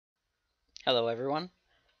Hello everyone.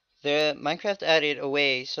 The Minecraft added a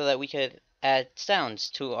way so that we could add sounds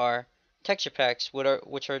to our texture packs,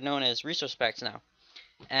 which are known as resource packs now.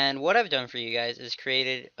 And what I've done for you guys is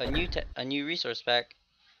created a new resource pack,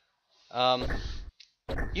 um,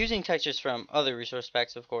 using textures from other resource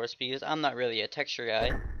packs, of course, because I'm not really a texture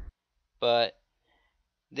guy. But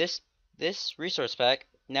this this resource pack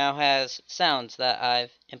now has sounds that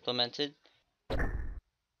I've implemented.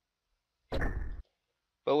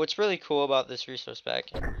 But what's really cool about this resource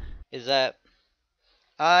pack is that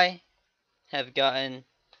I have gotten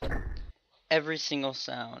every single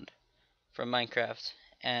sound from Minecraft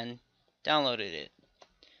and downloaded it.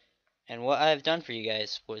 And what I've done for you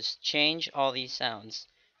guys was change all these sounds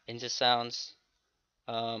into sounds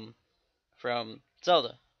from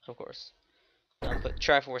Zelda, of course. Put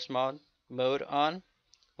Triforce mode on,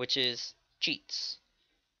 which is cheats.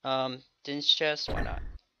 Din's chest, why not?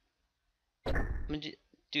 I'm gonna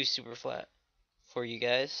do super flat for you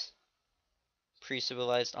guys.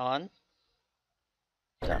 Pre-civilized on.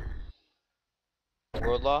 Done.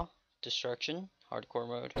 World law, destruction, hardcore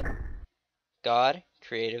mode. God,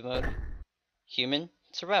 creative mode. Human,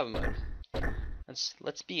 survival mode.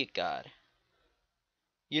 Let's be a god.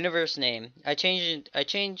 Universe name. I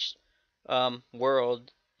changed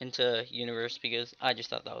world into universe because I just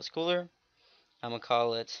thought that was cooler. I'm gonna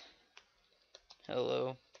call it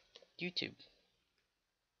Hello YouTube.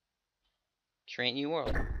 Create new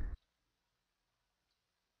world.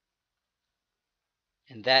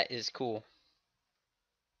 And that is cool.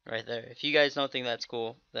 Right there. If you guys don't think that's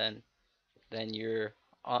cool, then you're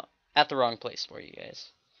at the wrong place for you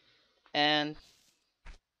guys. And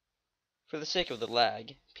for the sake of the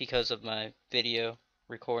lag, because of my video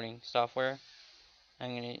recording software,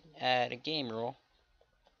 I'm going to add a game rule.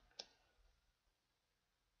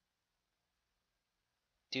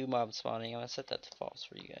 Do mob spawning. I'm going to set that to false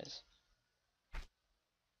for you guys.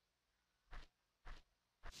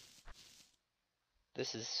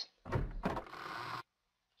 This is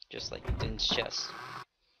just like Din's chest.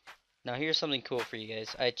 Now here's something cool for you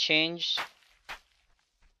guys. I changed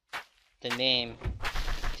the name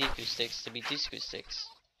Deku Sticks to be Disco Sticks.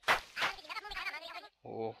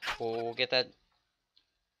 We'll get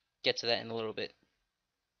to that in a little bit.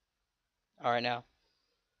 Alright, now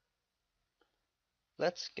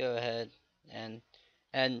let's go ahead and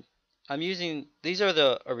I'm using, these are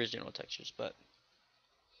the original textures, but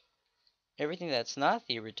everything that's not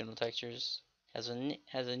the original textures has a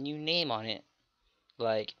new name on it.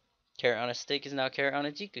 Like carrot on a stick is now carrot on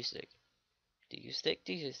a Deku stick. Deku stick,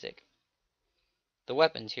 Deku stick. The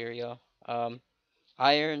weapons here, yo.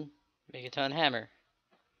 Iron Megaton hammer.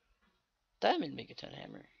 Diamond Megaton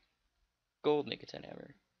hammer. Gold Megaton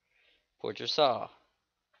hammer. Fortress saw.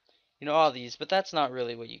 You know all these, but that's not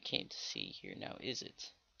really what you came to see here now, is it?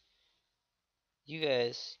 You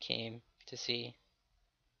guys came to see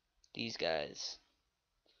these guys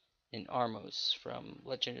in Armos from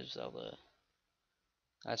Legend of Zelda.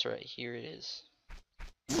 That's right, here it is.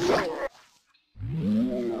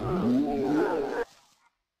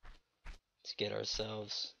 Let's get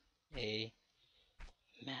ourselves a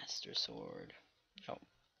Master Sword. Oh.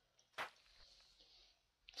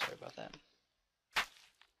 Sorry about that.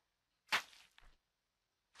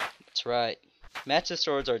 That's right. Master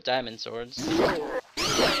Swords are diamond swords.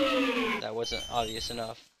 That wasn't obvious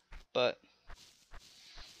enough, but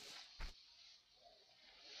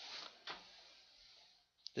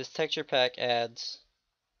this texture pack adds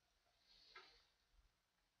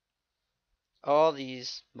all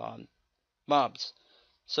these mobs.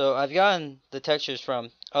 So I've gotten the textures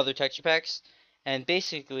from other texture packs and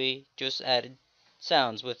basically just added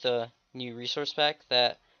sounds with a new resource pack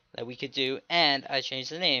that we could do, and I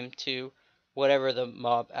changed the name to whatever the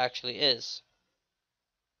mob actually is.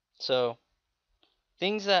 So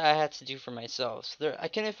things that I had to do for myself. So I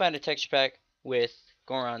couldn't find a texture pack with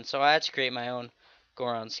Goron, so I had to create my own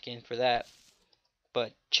Goron skin for that.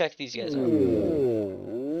 But check these guys out.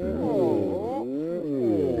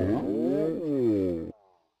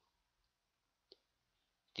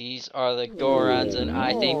 These are the Gorons, and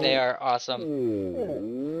I think they are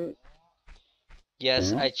awesome.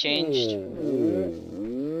 Yes, I changed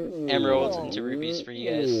emeralds into rupees for you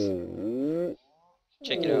guys.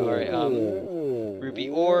 Check it out. Alright, rupee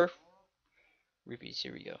ore. Rupees,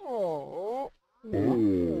 here we go.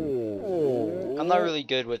 I'm not really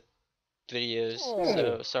good with videos,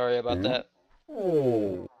 so sorry about that.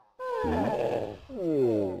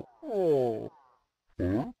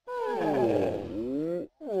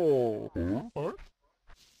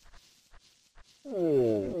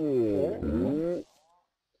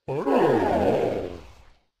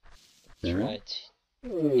 That's right.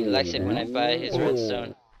 He likes it when I buy his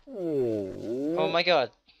redstone. Oh my god.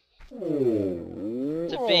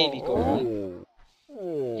 It's a baby Goron.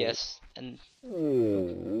 Yes, and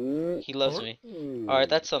he loves me. Alright,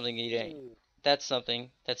 that's something that's something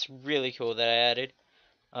that's really cool that I added.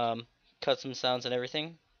 Custom sounds and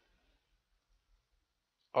everything.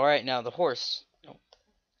 Alright, now the horse. Oh,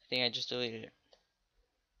 I think I just deleted it.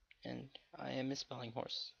 And I am misspelling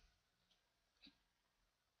horse.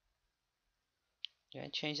 Can I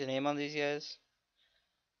change the name on these guys?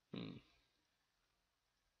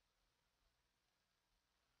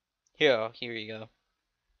 Here you go.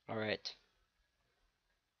 Alright.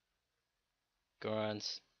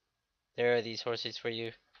 Gorons. There are these horses for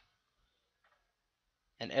you.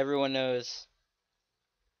 And everyone knows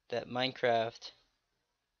that Minecraft...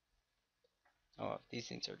 Oh, these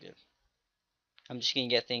things are good. I'm just gonna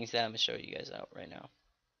get things that I'm gonna show you guys out right now.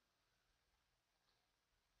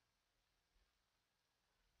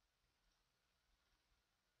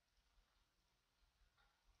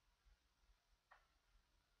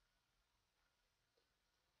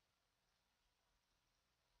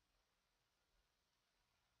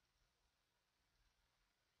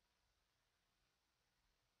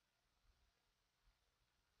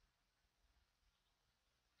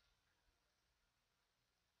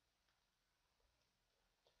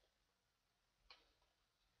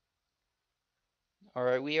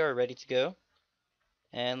 Alright, we are ready to go.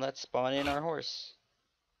 And let's spawn in our horse.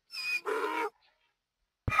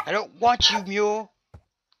 I don't want you, mule!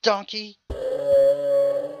 Donkey!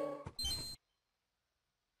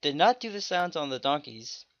 Did not do the sounds on the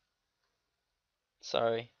donkeys.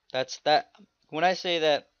 Sorry. That's that. When I say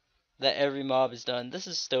that every mob is done, this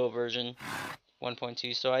is still version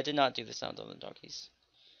 1.2, so I did not do the sounds on the donkeys.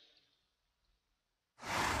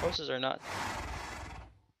 Horses are not.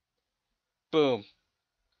 Boom.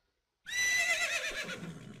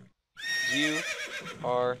 You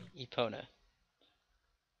are Epona.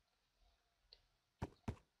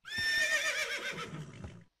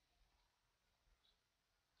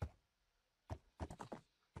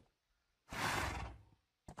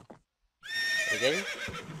 Okay?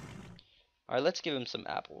 Alright, let's give him some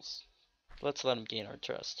apples. Let's let him gain our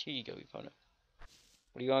trust. Here you go, Epona.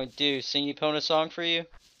 What are you going to do? Sing Epona's song for you?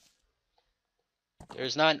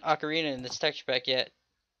 There's not an ocarina in this texture pack yet.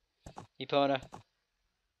 Epona.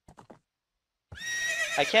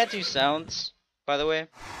 I can't do sounds, by the way.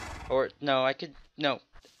 Or, no, I could, no.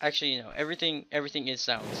 Actually, no, everything is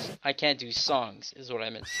sounds. I can't do songs, is what I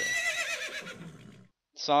meant to say.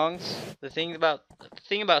 Songs, the thing about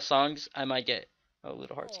songs, I might get, oh,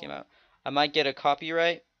 Little Hearts came out. I might get a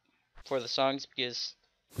copyright for the songs because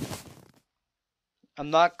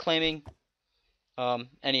I'm not claiming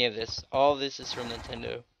any of this. All of this is from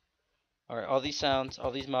Nintendo. Alright, all these sounds,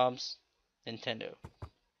 all these mobs, Nintendo.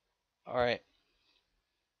 Alright.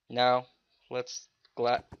 Now, let's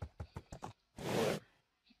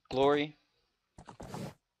glory.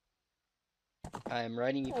 I am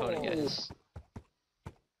riding Epona, guys.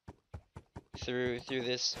 Through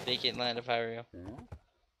this vacant land of Hyrule.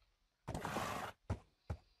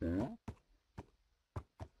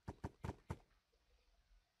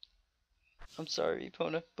 I'm sorry,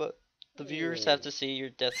 Epona, but the viewers have to see your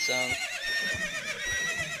death sound.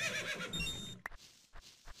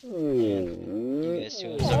 And you guys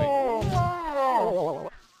too, I'm sorry.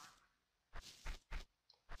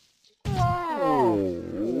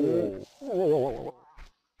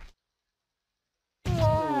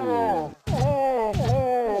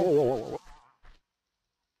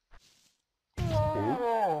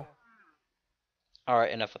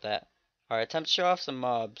 Alright, enough of that. Alright, time to show off some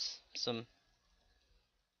mobs. Some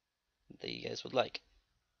that you guys would like.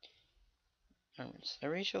 I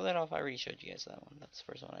already showed that off. I already showed you guys that one. That's the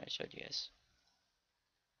first one I showed you guys.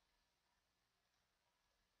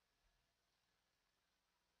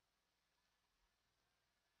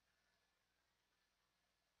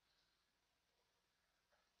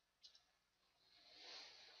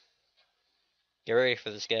 Get ready for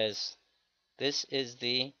this, guys. This is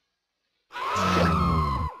the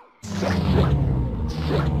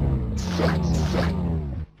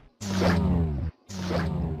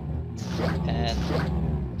and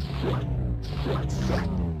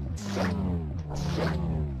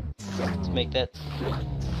let's make that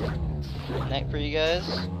neck for you guys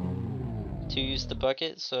to use the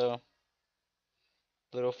bucket. So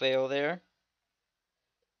little fail there.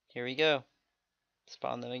 Here we go.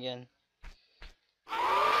 Spawn them again.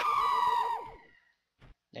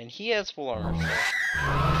 And he has full armor. So.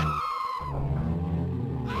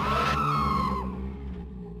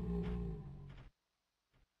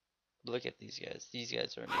 Look at these guys. These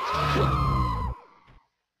guys are amazing.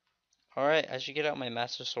 Alright, I should get out my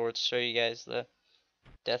Master Sword to show you guys the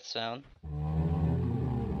death sound.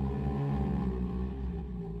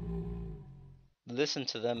 Listen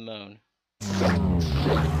to them moan.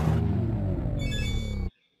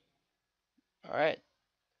 Alright,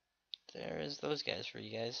 there is those guys for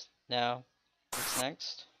you guys. Now, what's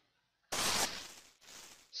next?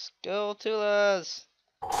 Skulltulas!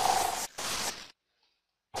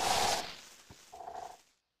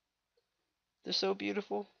 They're so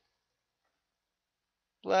beautiful.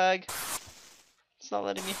 Lag. It's not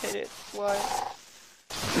letting me hit it. Why?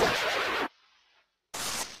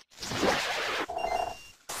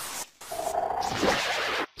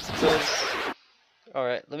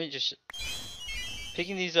 Alright, let me just...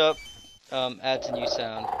 Picking these up adds a new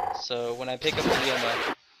sound. So when I pick up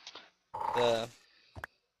the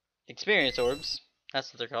experience orbs,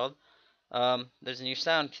 that's what they're called, there's a new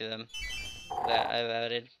sound to them that I've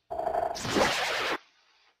added.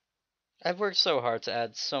 I've worked so hard to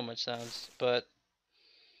add so much sounds, but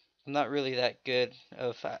I'm not really that good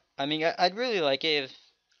of... I mean, I'd really like it if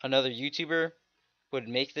another YouTuber would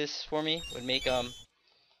make this for me, would make a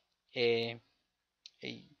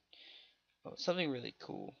something really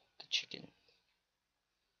cool. The chicken.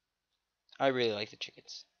 I really like the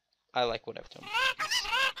chickens. I like what I've done with the chickens.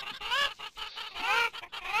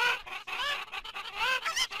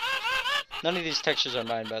 None of these textures are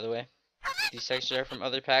mine, by the way. These textures are from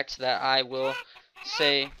other packs that I will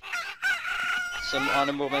say some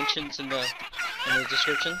honorable mentions in the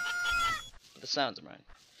description. But the sounds are mine.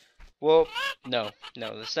 Well, no,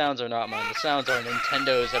 the sounds are not mine. The sounds are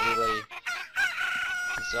Nintendo's, everybody.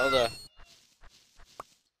 Zelda.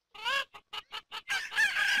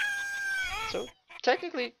 So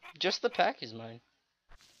technically, just the pack is mine.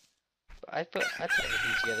 But I put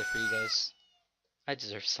everything together for you guys. I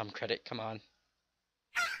deserve some credit. Come on.